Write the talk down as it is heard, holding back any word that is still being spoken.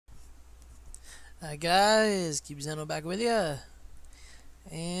Hi guys, Keep Zeno back with ya,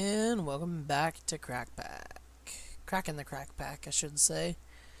 and welcome back to Crackpack. Cracking the Crackpack, I should say.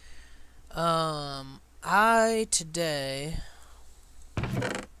 I today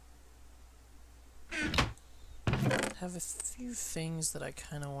have a few things that I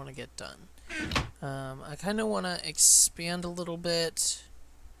kind of want to get done. I kind of want to expand a little bit.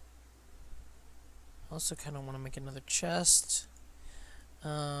 Also kind of want to make another chest.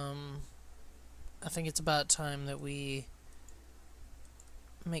 I think it's about time that we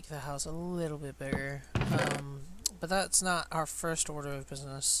make the house a little bit bigger. But that's not our first order of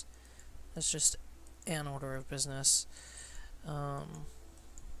business. That's just an order of business. We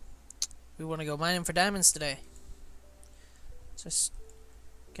want to go mining for diamonds today. Just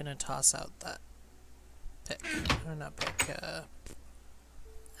gonna toss out that pick. Or not pick,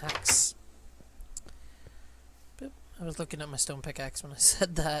 axe. Boop. I was looking at my stone pickaxe when I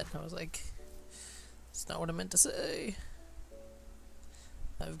said that, and I was like, that's not what I meant to say.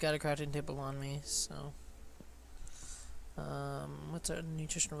 I've got a crafting table on me, so... what's our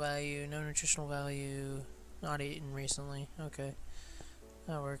nutritional value? No nutritional value. Not eaten recently. Okay.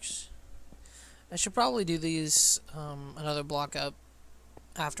 That works. I should probably do these, another block up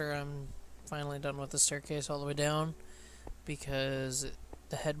after I'm finally done with the staircase all the way down, because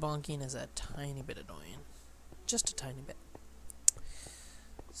the head bonking is a tiny bit annoying. Just a tiny bit.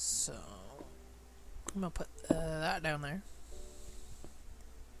 So... I'm gonna put that down there.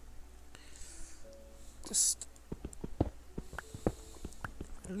 Just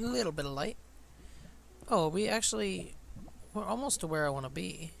a little bit of light. Oh, we're almost to where I want to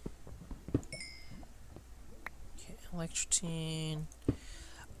be. Okay, electrotine.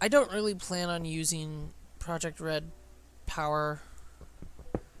 I don't really plan on using Project Red power.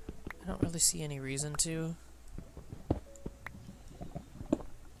 I don't really see any reason to.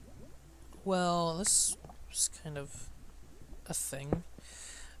 Well, this is kind of a thing.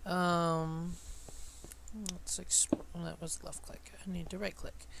 That was left click. I need to right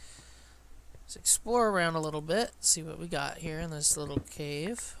click. Let's explore around a little bit, see what we got here in this little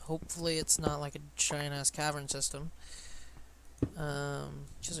cave. Hopefully it's not like a giant ass cavern system.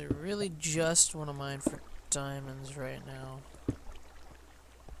 Because I really just want to mine for diamonds right now.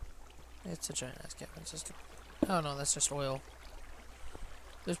 It's a giant ass cavern system. Oh no, that's just oil.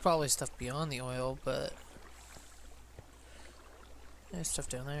 There's probably stuff beyond the oil, but there's stuff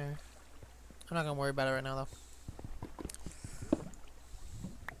down there. I'm not gonna worry about it right now,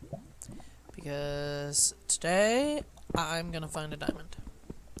 though, because today I'm gonna find a diamond.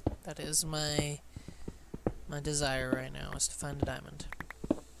 That is my desire right now, is to find a diamond.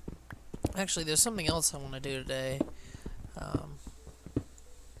 Actually, there's something else I want to do today.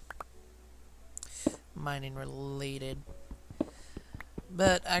 Mining related.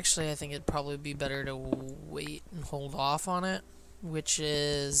 But actually, I think it'd probably be better to wait and hold off on it, which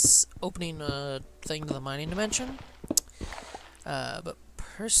is opening a thing to the mining dimension. But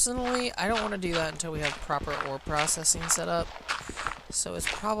personally, I don't want to do that until we have proper ore processing set up. So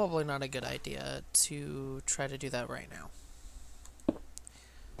it's probably not a good idea to try to do that right now.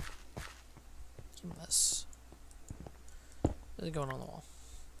 Give me this. This is going on the wall.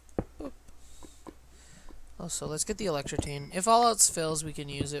 Boop. Also, let's get the electrotine. If all else fails, we can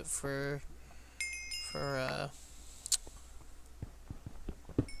use it for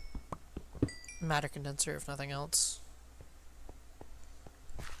matter condenser, if nothing else.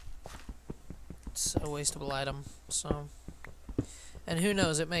 It's a wasteable item, so... And who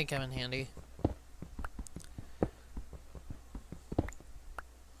knows, it may come in handy.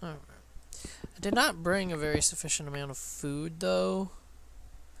 Alright. I did not bring a very sufficient amount of food, though,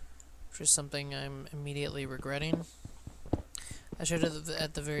 which is something I'm immediately regretting. I should have,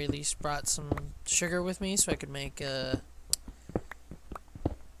 at the very least, brought some sugar with me so I could make a...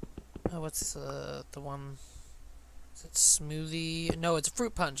 Oh, what's the one? Is it smoothie? No, it's a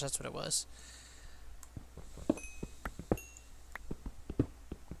fruit punch, that's what it was.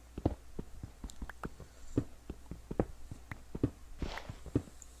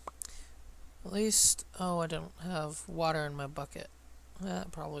 At least... Oh, I don't have water in my bucket.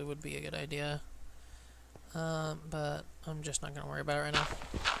 That probably would be a good idea. But I'm just not going to worry about it right now.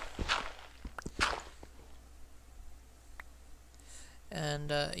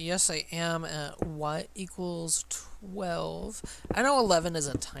 And, yes, I am at y equals 12. I know 11 is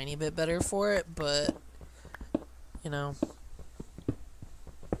a tiny bit better for it, but, you know.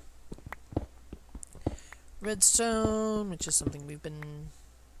 Redstone, which is something we've been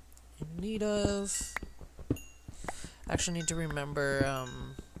in need of. Actually need to remember,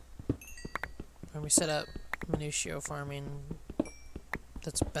 when we set up minutio farming,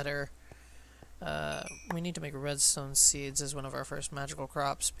 that's better We need to make redstone seeds as one of our first magical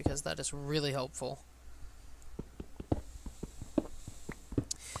crops because that is really helpful.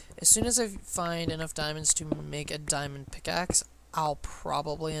 As soon as I find enough diamonds to make a diamond pickaxe, I'll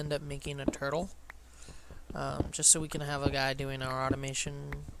probably end up making a turtle. Just so we can have a guy doing our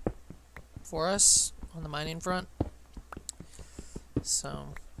automation for us on the mining front.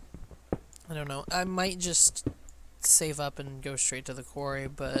 So, I don't know. I might just save up and go straight to the quarry,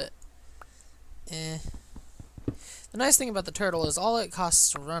 but The nice thing about the turtle is all it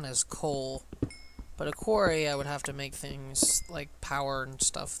costs to run is coal. But a quarry, I would have to make things like power and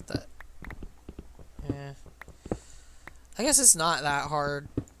stuff that... I guess it's not that hard.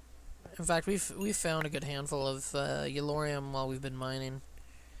 In fact, we've found a good handful of yellorium while we've been mining.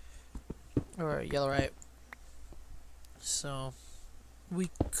 Or yellorite. So, we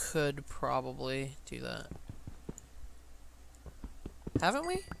could probably do that. Haven't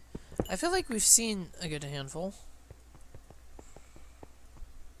we? I feel like we've seen a good handful.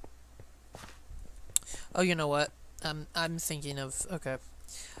 Oh, you know what? I'm thinking of... Okay.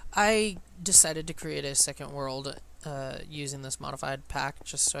 I decided to create a second world using this modified pack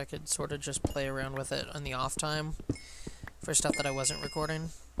just so I could sort of just play around with it on the off time for stuff that I wasn't recording.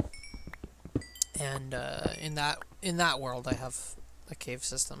 And in that world I have a cave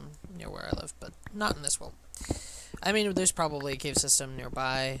system near where I live, but not in this world. I mean, there's probably a cave system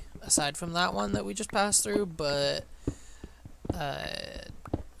nearby aside from that one that we just passed through, but I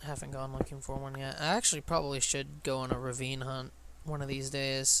haven't gone looking for one yet. I actually probably should go on a ravine hunt one of these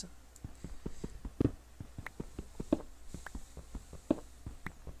days.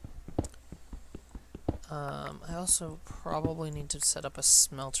 I also probably need to set up a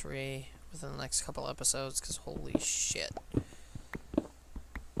smeltery within the next couple episodes, because holy shit.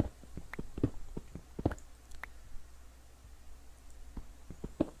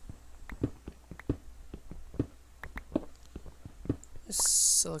 There's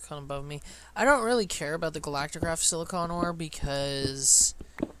silicon above me. I don't really care about the Galacticraft silicon ore because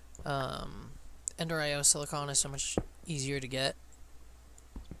Ender IO silicon is so much easier to get.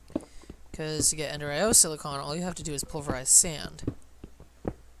 Because to get Ender IO silicon, all you have to do is pulverize sand.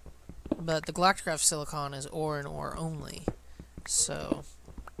 But the Galacticraft silicon is ore and ore only. So...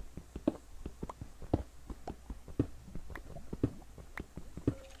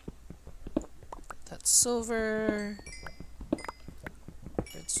 that's silver.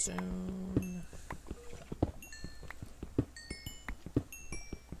 Redstone.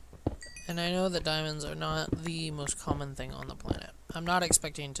 And I know that diamonds are not the most common thing on the planet. I'm not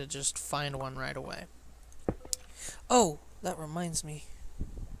expecting to just find one right away. Oh, that reminds me.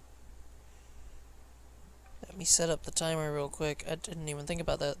 Let me set up the timer real quick. I didn't even think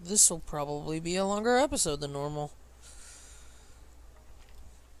about that. This will probably be a longer episode than normal.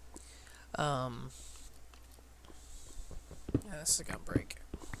 Yeah, this is gonna break.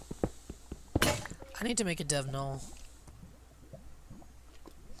 I need to make a dev null.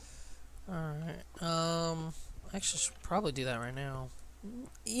 Alright, I actually should probably do that right now.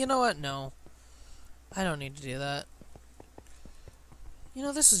 You know what? No. I don't need to do that. You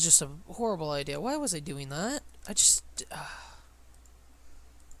know, this is just a horrible idea. Why was I doing that? I just...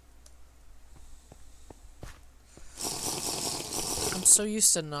 I'm so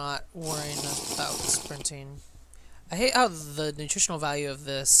used to not worrying about sprinting. I hate how the nutritional value of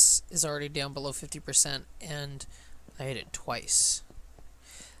this is already down below 50%, and I hit it twice.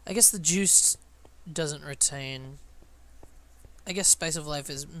 I guess the juice doesn't retain... I guess Spice of Life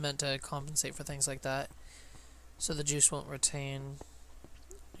is meant to compensate for things like that. So the juice won't retain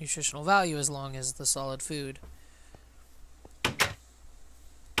nutritional value as long as the solid food. Do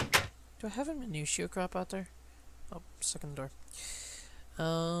I have a minutiae crop out there? Oh, stuck in the door.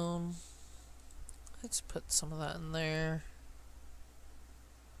 Let's put some of that in there.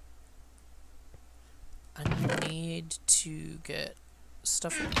 I need to get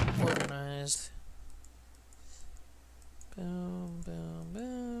stuff organized. Boom, boom,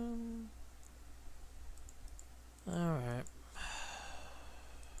 boom. Alright.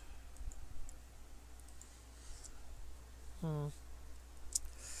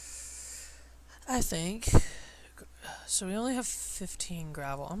 I think... So we only have 15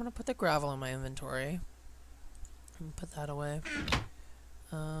 gravel. I'm gonna put the gravel in my inventory. And put that away.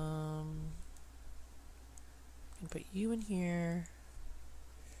 And put you in here.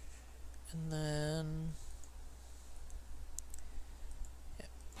 And then...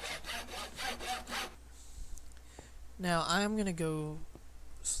 Now, I'm gonna go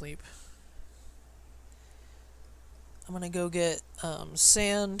sleep. I'm gonna go get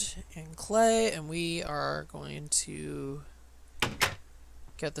sand and clay, and we are going to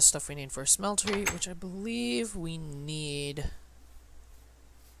Get the stuff we need for a smeltery, which I believe we need...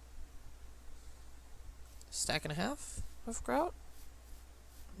 stack and a half of grout?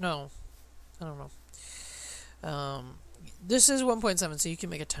 No. I don't know. This is 1.7, so you can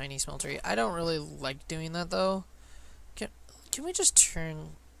make a tiny smeltery. I don't really like doing that, though. Can we just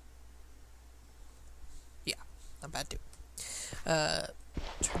turn... Yeah, not bad, too.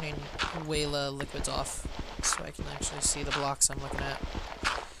 Turning Wayla liquids off so I can actually see the blocks I'm looking at.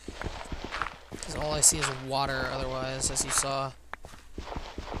 Because all I see is water otherwise, as you saw.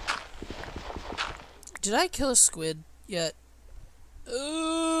 Did I kill a squid yet?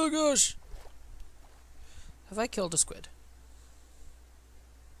 Oh, gosh! Have I killed a squid?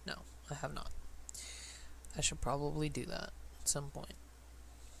 No, I have not. I should probably do that at some point.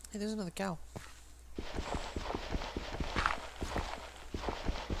 Hey, there's another cow.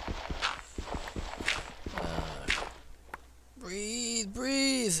 Breathe,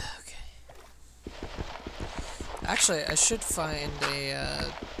 breathe. Okay. Actually, I should find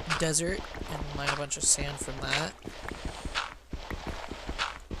a desert and mine a bunch of sand from that.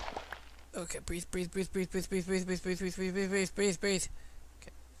 Okay, breathe, breathe, breathe, breathe, breathe, breathe, breathe, breathe, breathe, breathe, breathe, breathe, breathe, breathe, breathe.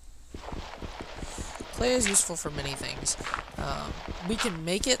 Okay. Clay is useful for many things. We can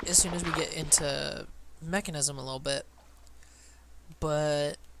make it as soon as we get into mechanism a little bit,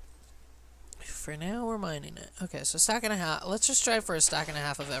 but for now we're mining it. Okay, so stack and a half. Let's just try for a stack and a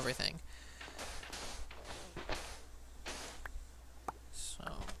half of everything. So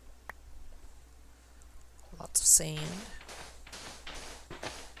lots of sand.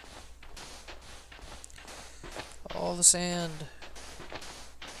 All the sand.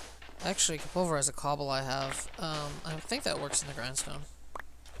 Actually, I can pulverize a cobble I have. I think that works in the grindstone.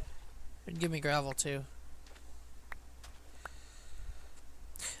 It'd give me gravel too.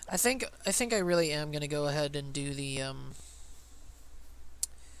 I think I really am gonna go ahead and do the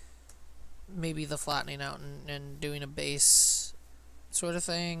maybe the flattening out and doing a base sort of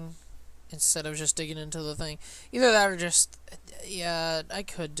thing instead of just digging into the thing. Either that or just, yeah, I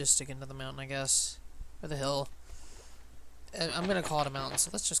could just dig into the mountain, I guess, or the hill. I'm gonna call it a mountain, so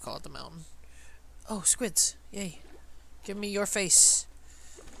let's just call it the mountain. Oh, squids! Yay! Give me your face.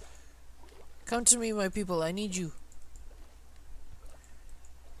 Come to me, my people. I need you.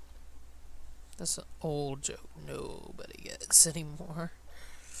 That's an old joke nobody gets anymore.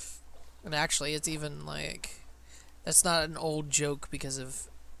 And actually, it's even like... that's not an old joke because of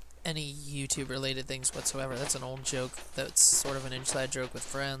any YouTube-related things whatsoever. That's an old joke that's sort of an inside joke with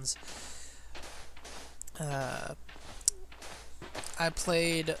friends. I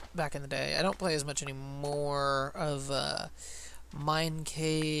played back in the day. I don't play as much anymore of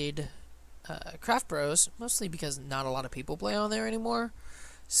Mindcade Craft Bros, mostly because not a lot of people play on there anymore.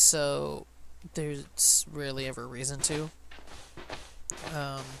 So there's rarely ever a reason to.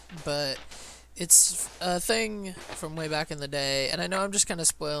 But it's a thing from way back in the day, and I know I'm just kind of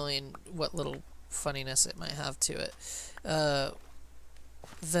spoiling what little funniness it might have to it.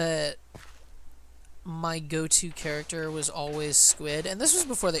 That my go-to character was always Squid, and this was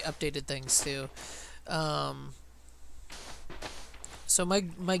before they updated things too. So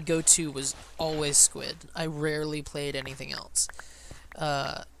my go-to was always Squid. I rarely played anything else.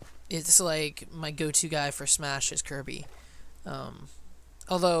 It's like my go-to guy for Smash is Kirby.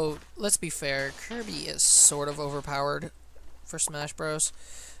 Although, let's be fair, Kirby is sort of overpowered for Smash Bros.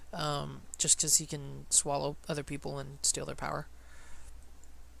 Just because he can swallow other people and steal their power.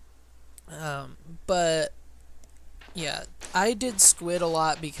 But yeah, I did Squid a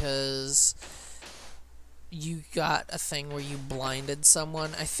lot because you got a thing where you blinded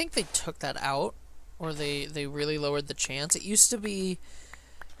someone. I think they took that out, or they really lowered the chance. It used to be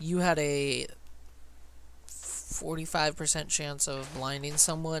you had a 45% chance of blinding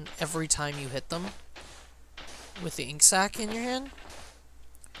someone every time you hit them with the ink sac in your hand.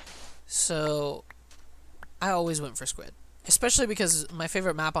 So I always went for Squid. Especially because my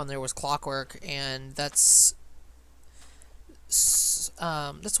favorite map on there was Clockwork, and that's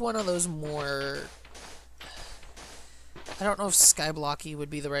one of those more, I don't know if skyblocky would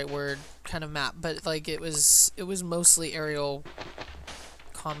be the right word, kind of map, but like it was mostly aerial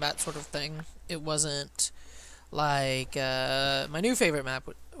combat sort of thing. It wasn't like my new favorite map,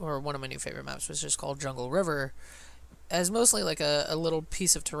 or one of my new favorite maps, was just called Jungle River, as mostly like a little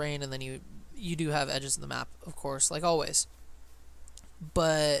piece of terrain, and then you do have edges of the map, of course, like always.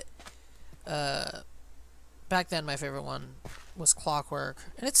 But back then my favorite one was Clockwork,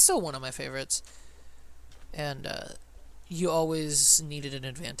 and it's still one of my favorites. And you always needed an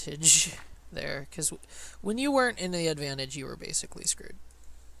advantage there, because when you weren't in the advantage, you were basically screwed.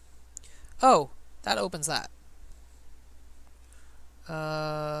 Oh, that opens that.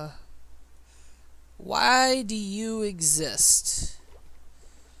 Why do you exist?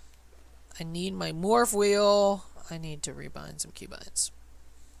 I need my morph wheel. I need to rebind some keybinds.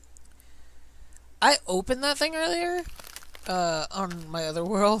 I opened that thing earlier on my other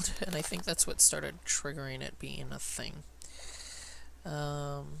world, and I think that's what started triggering it being a thing.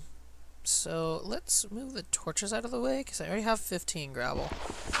 So let's move the torches out of the way, because I already have 15 gravel.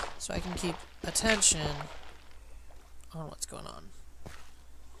 So I can keep attention on what's going on.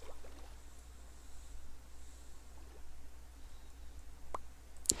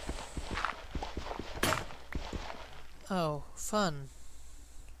 Oh, fun.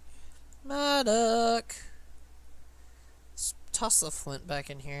 Maddock! Let's toss the flint back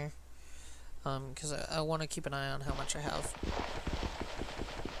in here. Because I want to keep an eye on how much I have.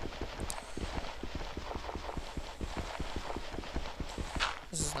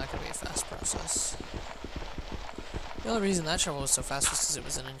 This is not going to be a fast process. The only reason that shovel was so fast was because it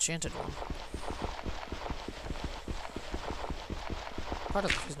was an enchanted one. Part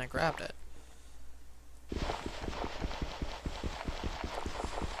of the reason I grabbed it.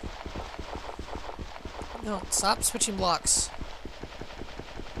 No, stop switching blocks.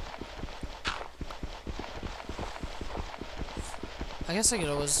 I guess I could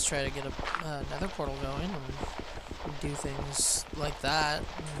always try to get a nether portal going and do things like that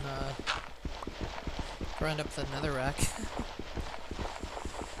and grind up the nether rack.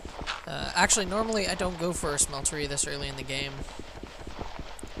 Actually, normally I don't go for a smeltery this early in the game,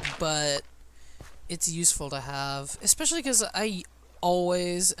 but it's useful to have, especially because I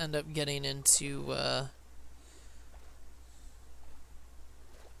always end up getting into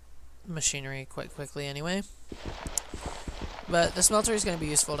machinery quite quickly anyway. But the smelter is going to be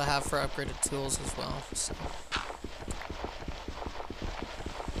useful to have for upgraded tools as well. So.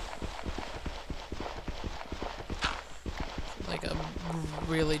 Like a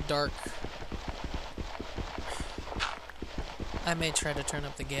really dark... I may try to turn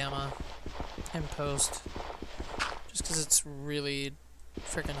up the gamma in post. Just because it's really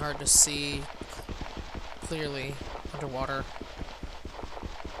freaking hard to see clearly underwater.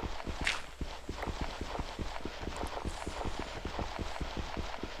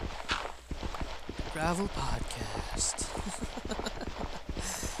 Gravel podcast.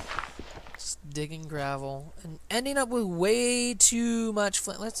 Just digging gravel and ending up with way too much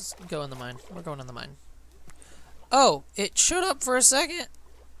flint. Let's go in the mine. We're going in the mine. Oh, it showed up for a second.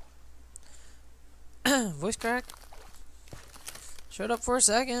 Voice crack. Showed up for a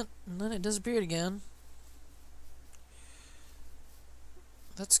second and then it disappeared again.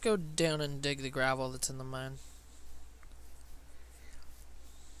 Let's go down and dig the gravel that's in the mine.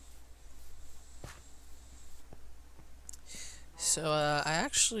 So, I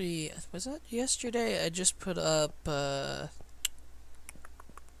actually, was that yesterday? I just put up, the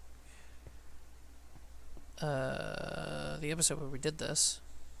episode where we did this.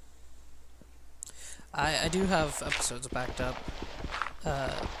 I do have episodes backed up,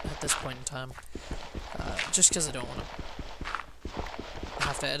 at this point in time, just because I don't want to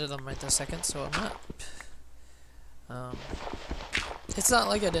have to edit them right this second, so I'm not, it's not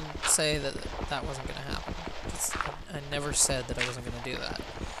like I didn't say that that wasn't going to happen. I never said that I wasn't going to do that.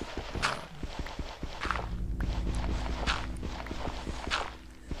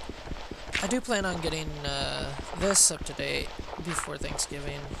 I do plan on getting this up to date before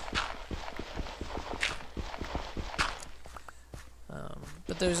Thanksgiving.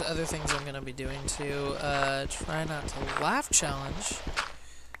 But there's other things I'm going to be doing too. Try not to laugh challenge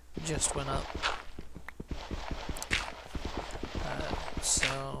just went up.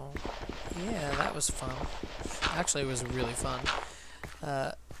 So, yeah, that was fun. Actually, it was really fun.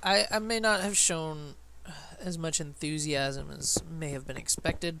 I may not have shown as much enthusiasm as may have been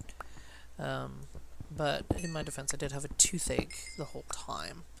expected, but in my defense, I did have a toothache the whole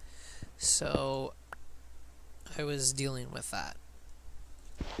time, so I was dealing with that.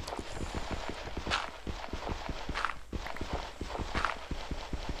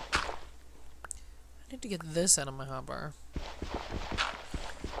 I need to get this out of my hotbar.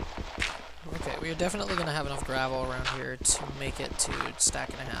 Okay, we are definitely going to have enough gravel around here to make it to stack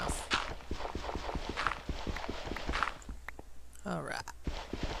and a half. Alright.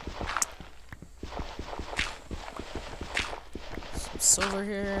 Some silver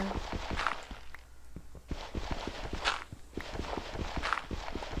here.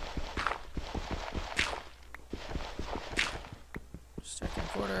 Stack and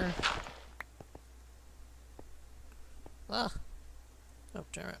quarter. Ah. Oh,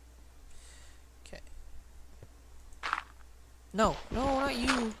 damn it. No, no, not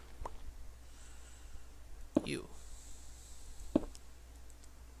you. You.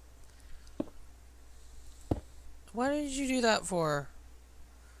 Why did you do that for?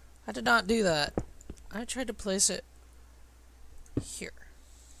 I did not do that. I tried to place it here.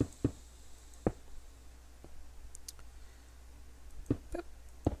 Boop,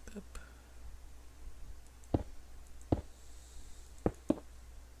 boop.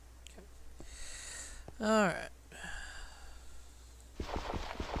 Okay. Alright.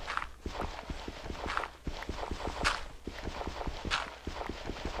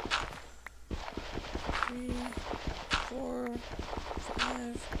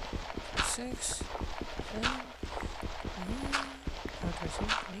 Six, seven, eight, okay, 7,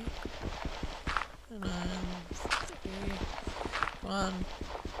 8, 9, 3, 1,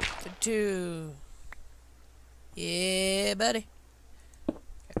 2. Yeah, buddy.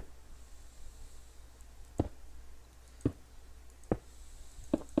 Okay.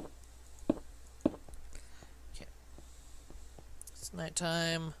 Okay. It's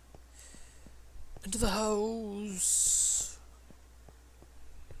nighttime. Into the house.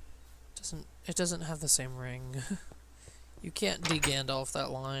 It doesn't have the same ring. You can't de-Gandalf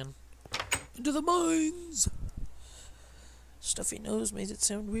that line. Into the mines! Stuffy nose made it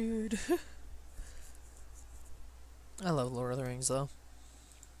sound weird. I love Lord of the Rings, though.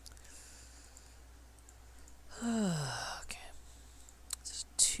 Okay. There's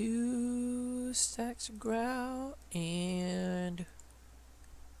 2 stacks of grout and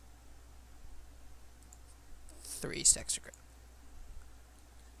 3 stacks of grout.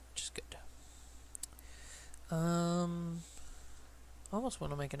 Which is good. I almost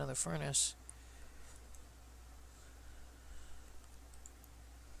want to make another furnace.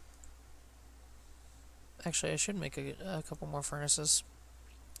 Actually, I should make a couple more furnaces.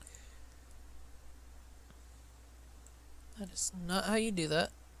 That is not how you do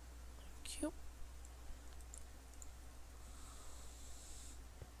that. Cute.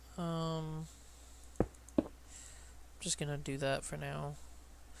 Just gonna do that for now.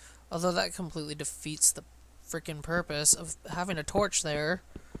 Although that completely defeats the freaking purpose of having a torch there.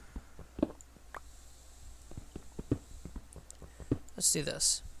 Let's do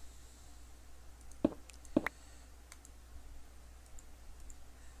this.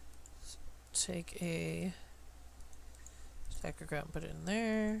 Take a stack of grout and put it in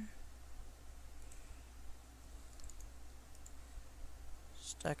there.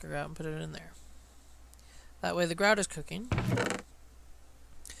 Stack of grout and put it in there. That way the grout is cooking.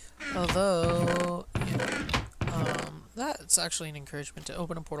 Although, yeah, that's actually an encouragement to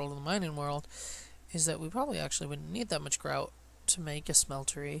open a portal to the mining world, is that we probably actually wouldn't need that much grout to make a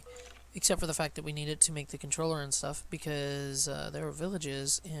smeltery, except for the fact that we need it to make the controller and stuff, because there are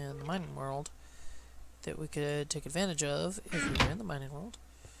villages in the mining world that we could take advantage of if we were in the mining world.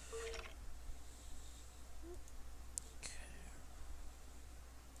 Okay.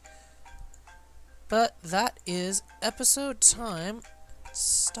 But that is episode time.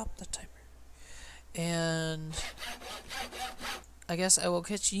 Stop the timer. And I guess I will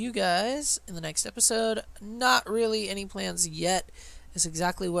catch you guys in the next episode. Not really any plans yet. It's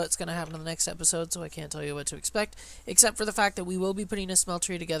exactly what's going to happen in the next episode, so I can't tell you what to expect, except for the fact that we will be putting a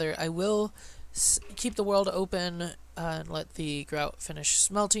smeltery together. I will keep the world open and let the grout finish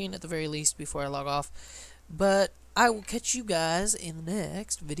smelting at the very least before I log off. But I will catch you guys in the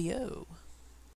next video.